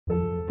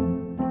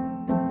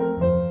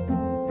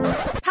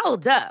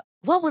Hold up.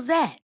 What was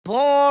that?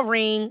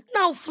 Boring.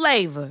 No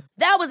flavor.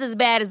 That was as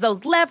bad as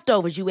those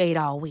leftovers you ate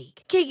all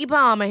week. Keke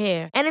Palmer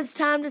here, and it's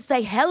time to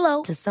say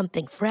hello to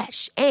something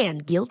fresh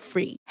and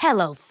guilt-free.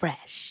 Hello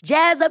Fresh.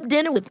 Jazz up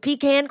dinner with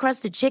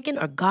pecan-crusted chicken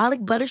or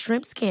garlic butter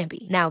shrimp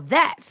scampi. Now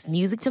that's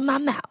music to my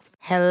mouth.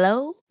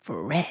 Hello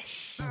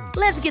Fresh.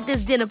 Let's get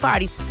this dinner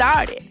party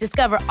started.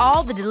 Discover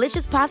all the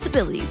delicious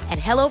possibilities at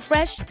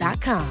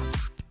hellofresh.com.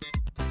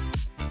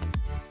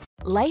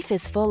 Life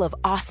is full of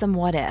awesome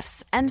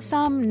what-ifs, and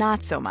some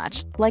not so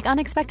much, like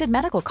unexpected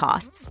medical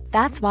costs.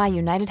 That's why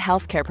United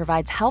Healthcare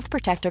provides Health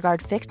Protector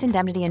Guard fixed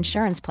indemnity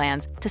insurance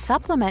plans to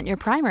supplement your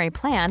primary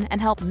plan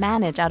and help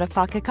manage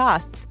out-of-pocket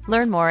costs.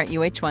 Learn more at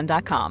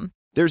uh1.com.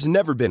 There's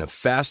never been a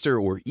faster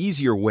or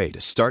easier way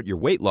to start your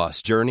weight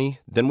loss journey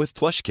than with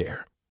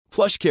PlushCare.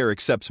 PlushCare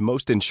accepts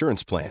most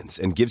insurance plans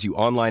and gives you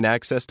online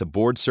access to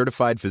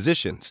board-certified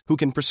physicians who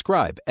can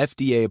prescribe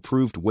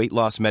FDA-approved weight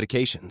loss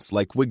medications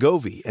like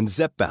Wegovy and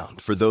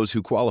Zepbound for those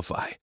who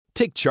qualify.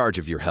 Take charge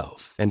of your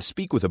health and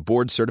speak with a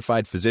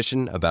board-certified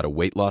physician about a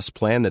weight loss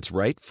plan that's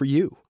right for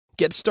you.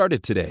 Get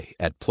started today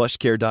at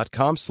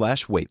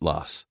plushcare.com/weight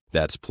loss.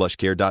 That's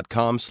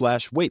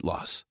plushcare.com/weight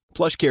loss.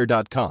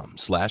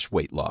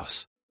 plushcare.com/weight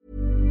loss.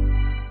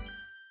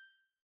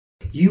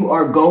 You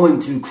are going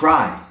to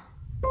cry.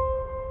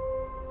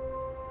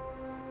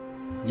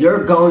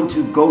 You're going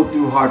to go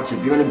through hardship.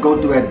 You're going to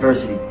go through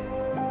adversity.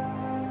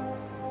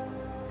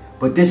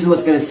 But this is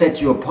what's going to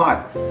set you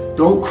apart.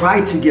 Don't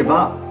cry to give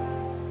up.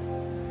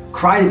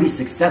 Cry to be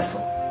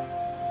successful.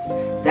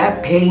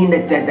 That pain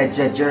that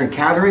you're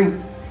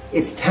encountering,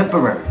 it's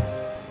temporary.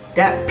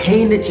 That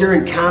pain that you're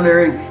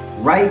encountering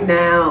right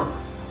now,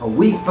 a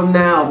week from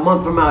now, a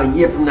month from now, a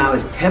year from now,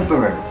 is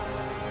temporary.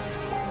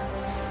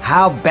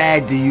 How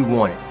bad do you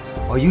want it?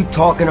 Are you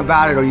talking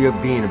about it or you're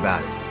being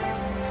about it?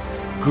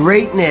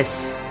 Greatness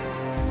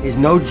is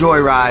no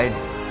joyride.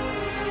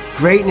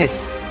 Greatness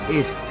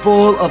is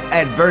full of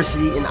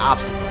adversity and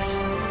obstacles.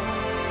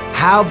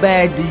 How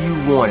bad do you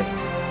want it?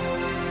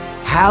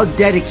 How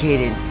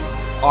dedicated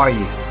are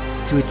you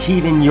to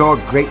achieving your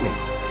greatness?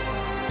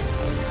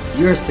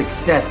 Your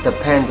success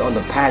depends on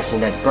the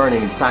passion that's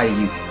burning inside of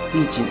you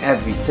each and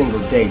every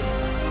single day.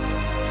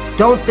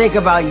 Don't think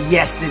about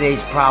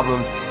yesterday's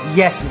problems,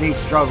 yesterday's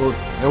struggles,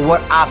 and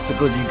what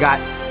obstacles you got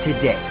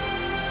today.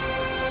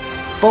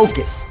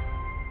 Focus.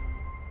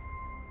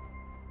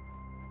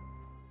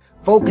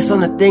 Focus on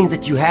the things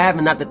that you have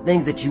and not the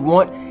things that you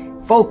want.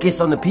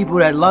 Focus on the people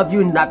that love you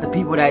and not the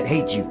people that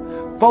hate you.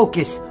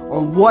 Focus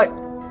on what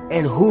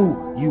and who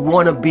you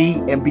want to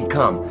be and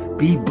become.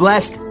 Be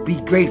blessed, be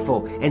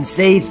grateful, and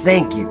say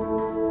thank you.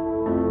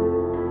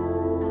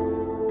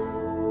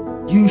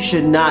 You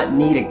should not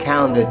need a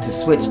calendar to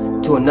switch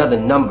to another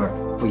number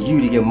for you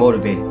to get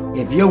motivated.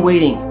 If you're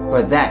waiting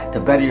for that to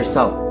better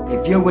yourself,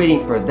 if you're waiting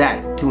for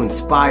that to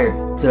inspire,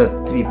 to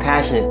be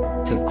passionate,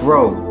 to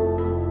grow,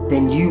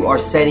 then you are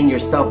setting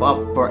yourself up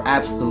for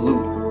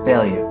absolute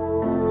failure.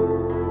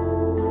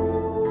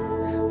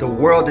 The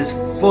world is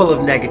full of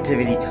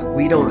negativity.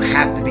 We don't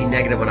have to be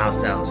negative on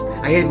ourselves.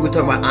 I hear people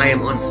talking about, I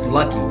am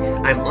unlucky,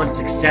 I'm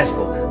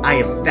unsuccessful, I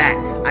am fat,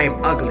 I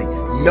am ugly.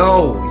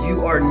 No,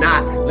 you are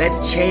not.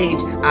 Let's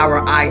change our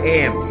I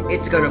am.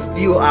 It's going to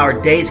fuel our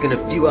day. It's going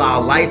to fuel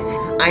our life.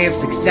 I am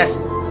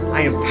successful.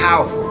 I am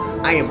powerful.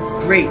 I am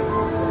great.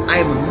 I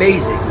am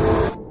amazing.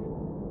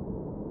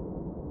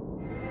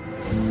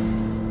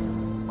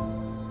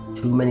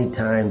 Too many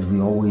times we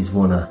always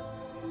want to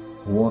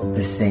walk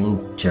the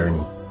same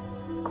journey,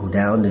 go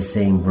down the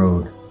same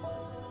road.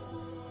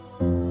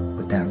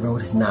 But that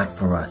road is not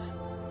for us.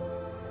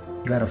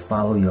 You gotta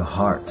follow your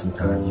heart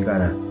sometimes. You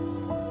gotta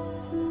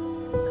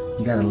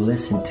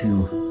listen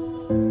to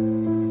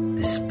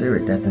the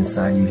spirit that's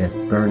inside you that's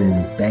burning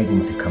and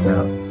begging to come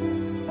out.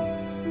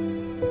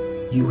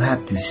 You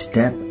have to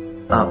step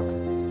up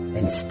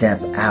and step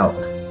out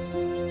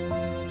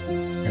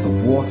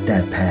and walk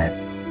that path.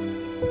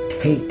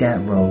 Take that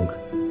road,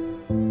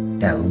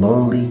 that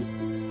lonely,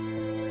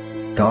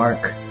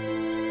 dark,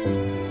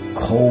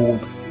 cold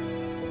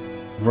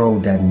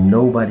road that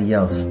nobody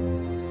else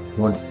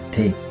wants to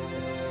take.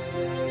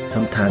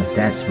 Sometimes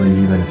that's where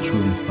you're going to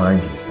truly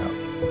find yourself.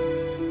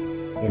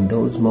 In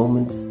those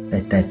moments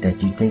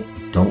that you think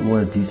you don't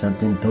want to do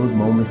something, those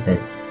moments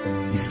that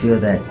you feel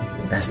that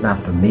that's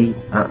not for me,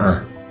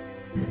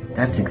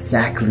 that's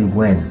exactly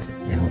when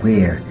and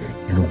where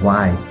and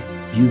why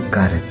you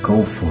gotta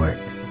go for it.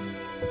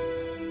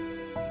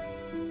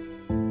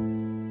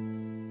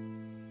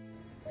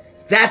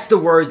 That's the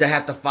words that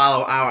have to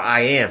follow our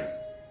I am.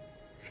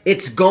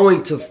 It's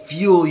going to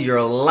fuel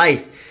your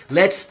life.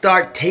 Let's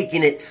start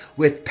taking it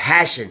with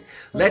passion.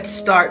 Let's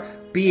start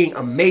being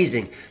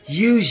amazing.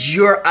 Use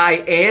your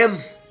I am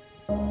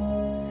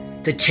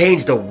to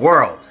change the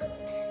world.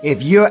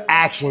 If your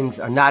actions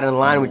are not in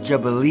line with your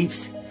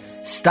beliefs,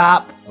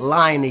 stop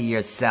lying to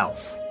yourself.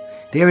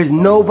 There is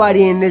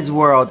nobody in this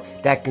world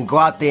that can go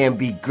out there and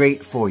be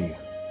great for you.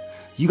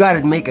 You got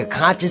to make a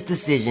conscious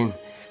decision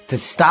to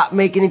stop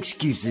making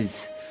excuses,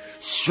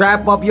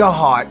 strap up your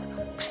heart,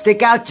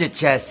 stick out your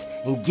chest,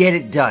 and get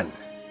it done.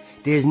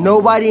 There's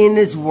nobody in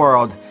this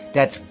world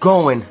that's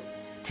going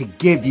to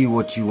give you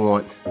what you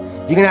want.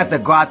 You're going to have to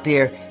go out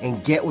there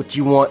and get what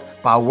you want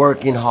by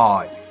working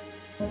hard.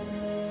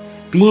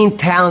 Being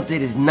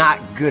talented is not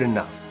good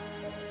enough.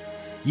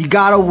 You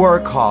gotta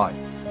work hard.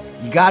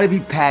 You gotta be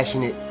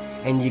passionate,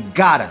 and you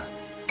gotta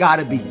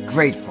be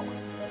grateful.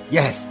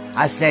 Yes,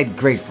 I said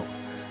grateful.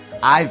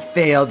 I've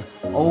failed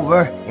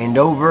over and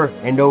over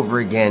and over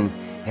again,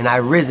 and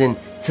I've risen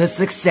to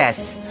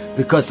success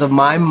because of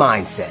my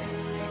mindset.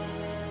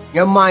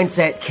 Your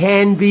mindset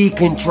can be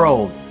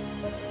controlled.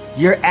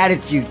 Your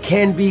attitude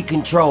can be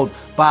controlled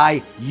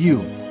by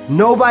you.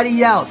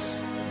 Nobody else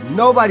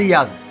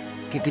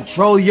can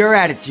control your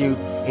attitude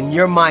and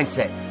your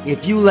mindset.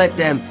 If you let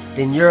them,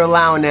 then you're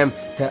allowing them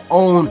to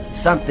own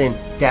something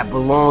that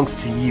belongs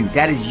to you.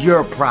 That is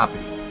your property.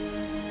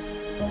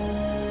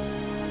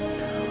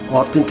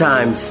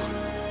 Oftentimes,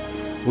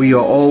 we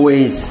are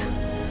always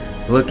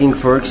looking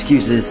for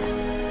excuses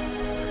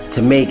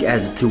to make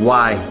as to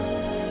why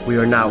we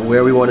are not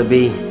where we want to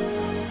be,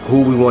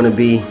 who we want to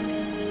be.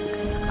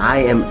 I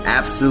am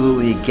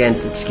absolutely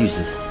against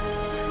excuses.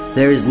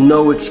 There is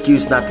no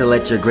excuse not to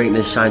let your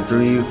greatness shine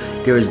through you.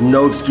 There is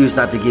no excuse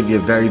not to give your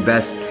very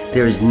best.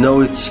 There is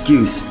no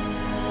excuse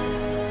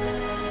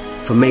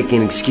for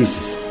making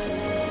excuses.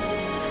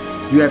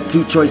 You have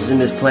two choices in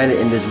this planet,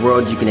 in this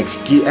world. You can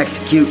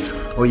execute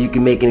or you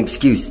can make an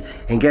excuse.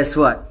 And guess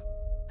what?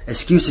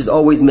 Excuses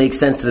always make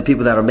sense to the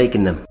people that are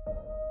making them.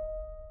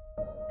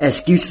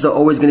 Excuses are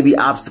always going to be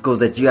obstacles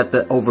that you have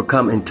to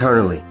overcome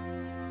internally.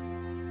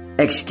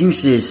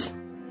 Excuses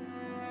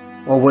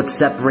are what's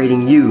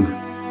separating you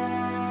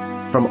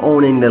from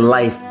owning the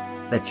life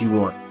that you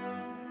want.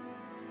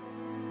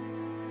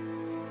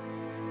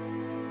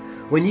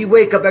 When you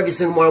wake up every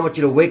single morning, I want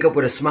you to wake up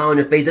with a smile on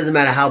your face. Doesn't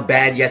matter how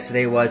bad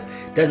yesterday was.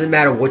 Doesn't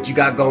matter what you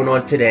got going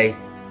on today.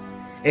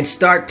 And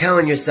start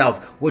telling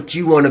yourself what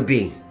you want to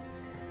be.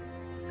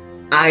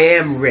 I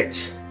am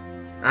rich.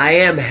 I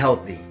am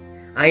healthy.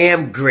 I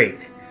am great.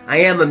 I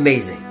am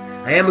amazing.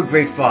 I am a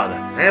great father.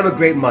 I am a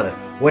great mother.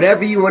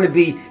 Whatever you want to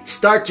be,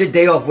 start your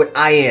day off with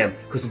I am.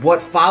 Because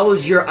what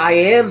follows your I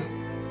am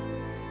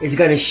is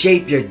going to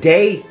shape your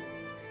day,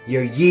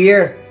 your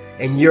year,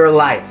 and your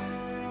life.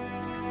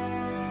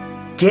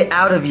 Get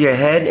out of your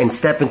head and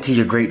step into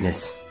your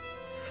greatness.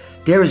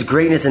 There is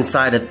greatness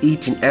inside of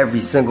each and every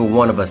single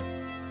one of us.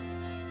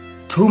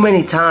 Too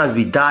many times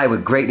we die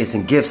with greatness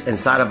and gifts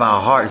inside of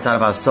our heart, inside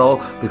of our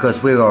soul,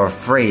 because we are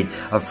afraid.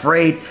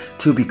 Afraid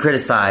to be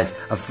criticized.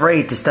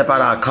 Afraid to step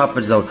out of our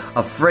comfort zone.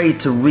 Afraid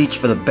to reach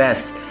for the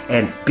best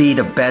and be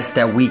the best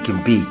that we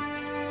can be.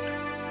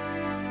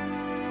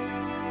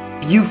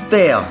 If you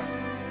fail,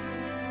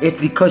 it's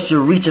because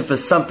you're reaching for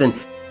something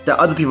that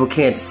other people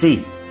can't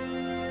see.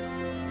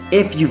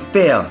 If you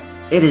fail,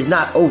 it is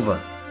not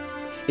over.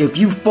 If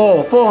you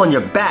fall on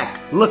your back,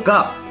 look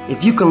up.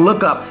 If you can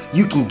look up,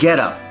 you can get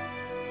up.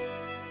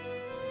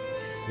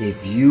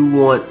 If you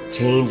want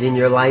change in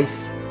your life,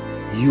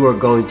 you are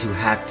going to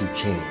have to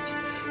change.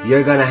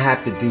 You're going to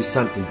have to do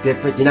something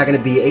different. You're not going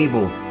to be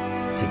able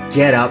to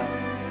get up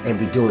and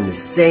be doing the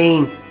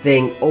same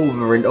thing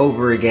over and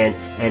over again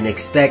and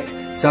expect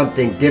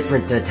something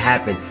different to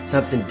happen,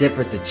 something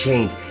different to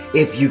change.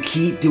 If you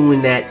keep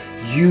doing that,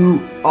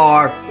 you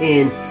are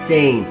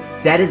insane.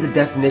 That is the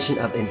definition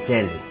of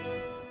insanity.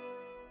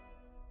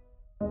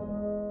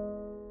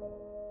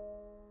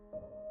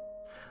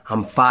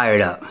 I'm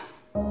fired up.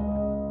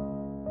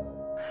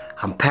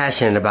 I'm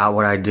passionate about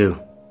what I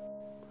do.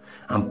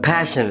 I'm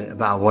passionate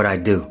about what I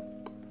do.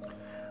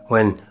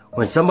 When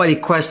somebody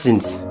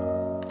questions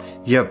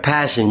your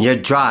passion, your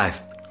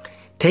drive,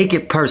 take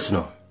it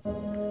personal.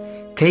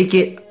 Take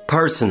it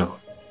personal.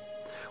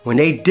 When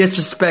they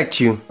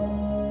disrespect you,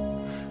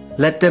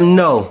 let them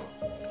know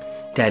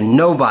that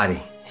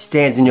nobody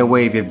stands in your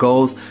way of your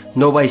goals.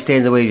 Nobody stands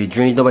in the way of your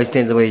dreams. Nobody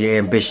stands in the way of your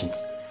ambitions.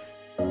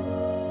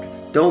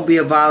 Don't be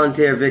a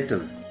volunteer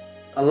victim.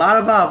 A lot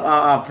of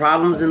our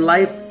problems in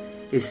life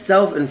is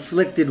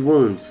self-inflicted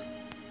wounds.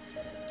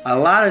 A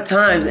lot of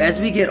times,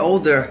 as we get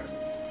older,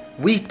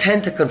 we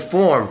tend to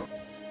conform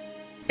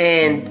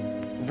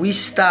and we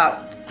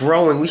stop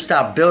growing, we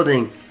stop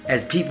building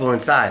as people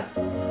inside.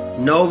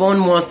 No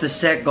one wants to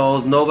set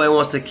goals, nobody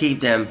wants to keep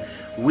them.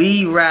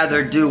 We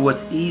rather do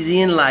what's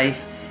easy in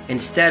life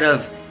instead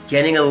of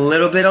getting a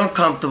little bit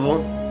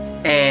uncomfortable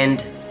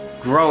and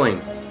growing.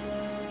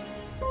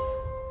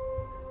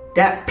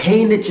 That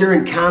pain that you're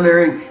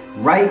encountering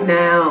right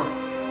now,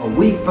 a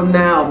week from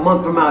now, a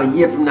month from now, a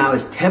year from now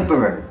is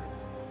temporary.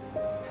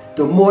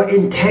 The more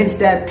intense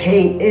that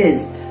pain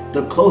is,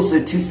 the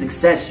closer to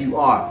success you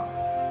are.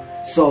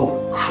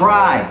 So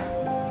cry,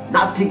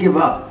 not to give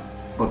up,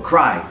 but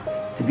cry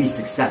to be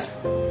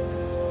successful.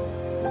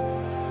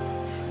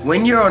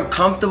 When you're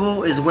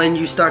uncomfortable is when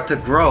you start to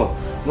grow.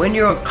 When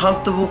you're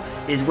uncomfortable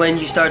is when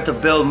you start to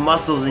build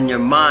muscles in your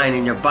mind,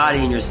 in your body,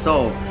 in your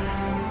soul.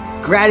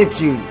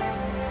 Gratitude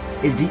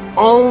is the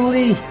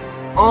only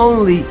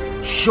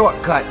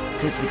shortcut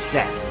to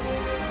success.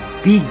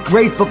 Be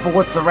grateful for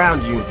what's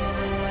around you.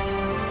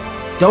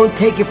 Don't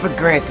take it for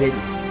granted.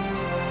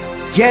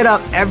 Get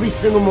up every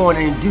single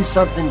morning and do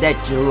something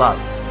that you love.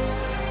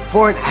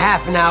 For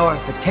half an hour,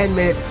 for 10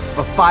 minutes,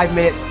 for 5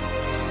 minutes,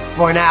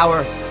 for an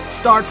hour.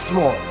 Start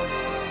small.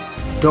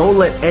 Don't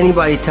let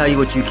anybody tell you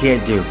what you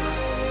can't do.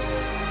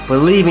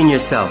 Believe in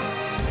yourself.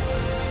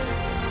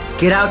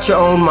 Get out your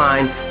own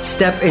mind.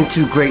 Step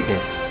into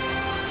greatness.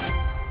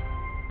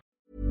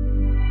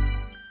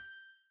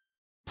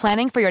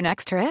 Planning for your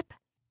next trip?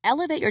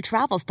 Elevate your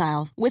travel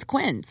style with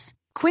Quince.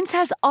 Quince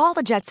has all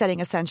the jet-setting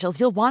essentials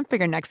you'll want for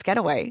your next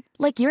getaway,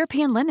 like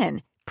European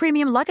linen,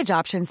 premium luggage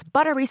options,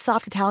 buttery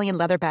soft Italian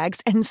leather bags,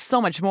 and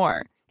so much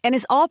more. And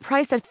is all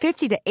priced at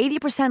 50 to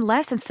 80%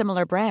 less than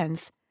similar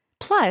brands.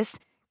 Plus,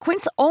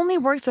 Quince only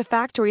works with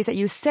factories that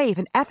use safe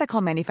and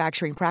ethical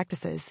manufacturing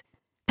practices.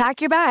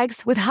 Pack your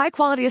bags with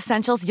high-quality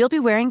essentials you'll be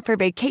wearing for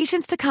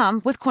vacations to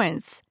come with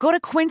Quince. Go to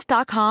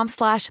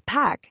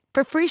quince.com/pack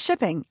for free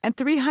shipping and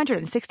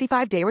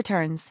 365-day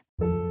returns.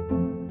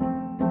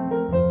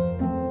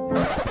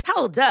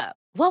 Hold up.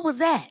 What was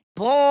that?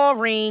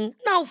 Boring.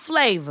 No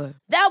flavor.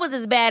 That was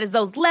as bad as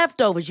those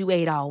leftovers you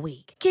ate all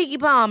week. Keke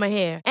Palmer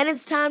here, and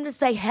it's time to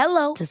say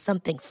hello to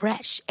something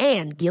fresh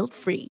and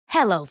guilt-free.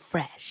 Hello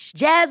Fresh.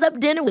 Jazz up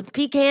dinner with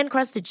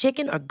pecan-crusted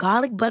chicken or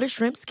garlic butter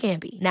shrimp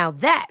scampi. Now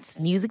that's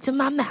music to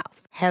my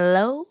mouth.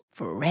 Hello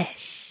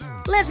Fresh.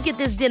 Let's get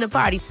this dinner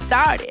party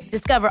started.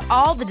 Discover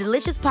all the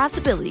delicious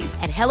possibilities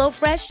at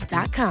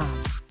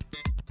hellofresh.com.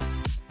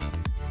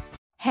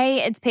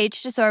 Hey, it's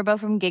Paige DeSorbo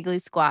from Giggly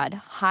Squad.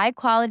 High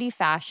quality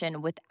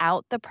fashion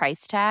without the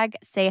price tag.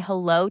 Say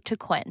hello to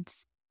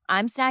Quince.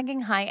 I'm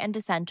snagging high-end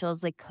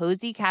essentials like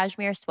cozy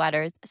cashmere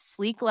sweaters,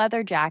 sleek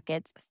leather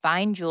jackets,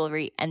 fine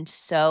jewelry, and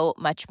so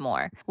much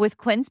more. With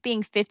Quince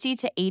being 50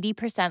 to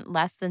 80%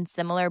 less than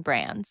similar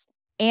brands.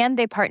 And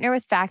they partner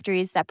with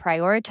factories that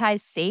prioritize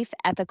safe,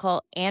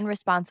 ethical, and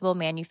responsible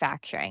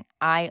manufacturing.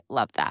 I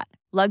love that.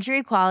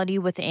 Luxury quality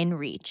within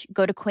reach.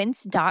 Go to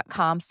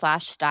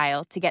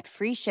quince.com/style to get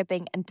free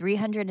shipping and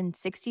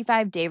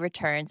 365-day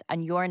returns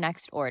on your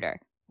next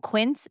order.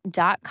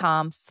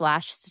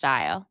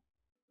 Quince.com/style.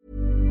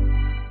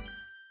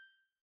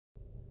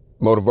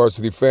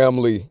 Motiversity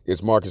family,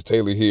 it's Marcus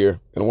Taylor here,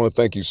 and I want to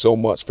thank you so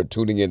much for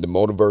tuning in to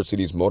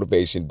Motiversity's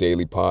Motivation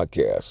Daily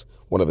Podcast,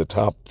 one of the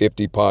top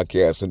 50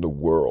 podcasts in the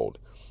world.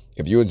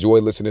 If you enjoy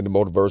listening to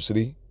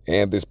Motiversity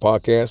and this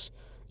podcast,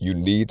 you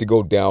need to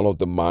go download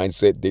the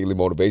Mindset Daily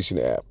Motivation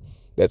app.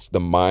 That's the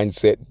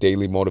Mindset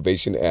Daily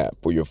Motivation app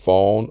for your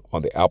phone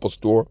on the Apple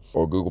Store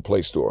or Google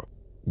Play Store.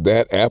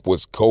 That app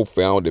was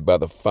co-founded by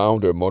the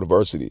founder of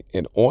Motiversity,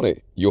 and on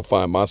it, you'll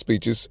find my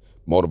speeches,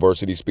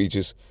 Motiversity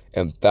speeches,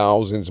 and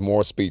thousands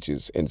more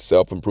speeches and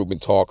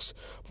self-improvement talks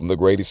from the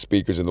greatest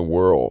speakers in the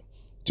world.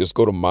 Just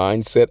go to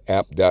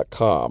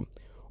mindsetapp.com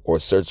or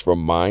search for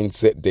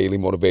Mindset Daily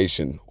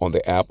Motivation on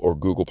the app or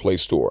Google Play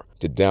Store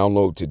to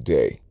download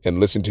today and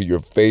listen to your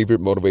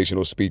favorite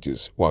motivational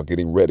speeches while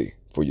getting ready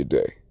for your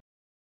day.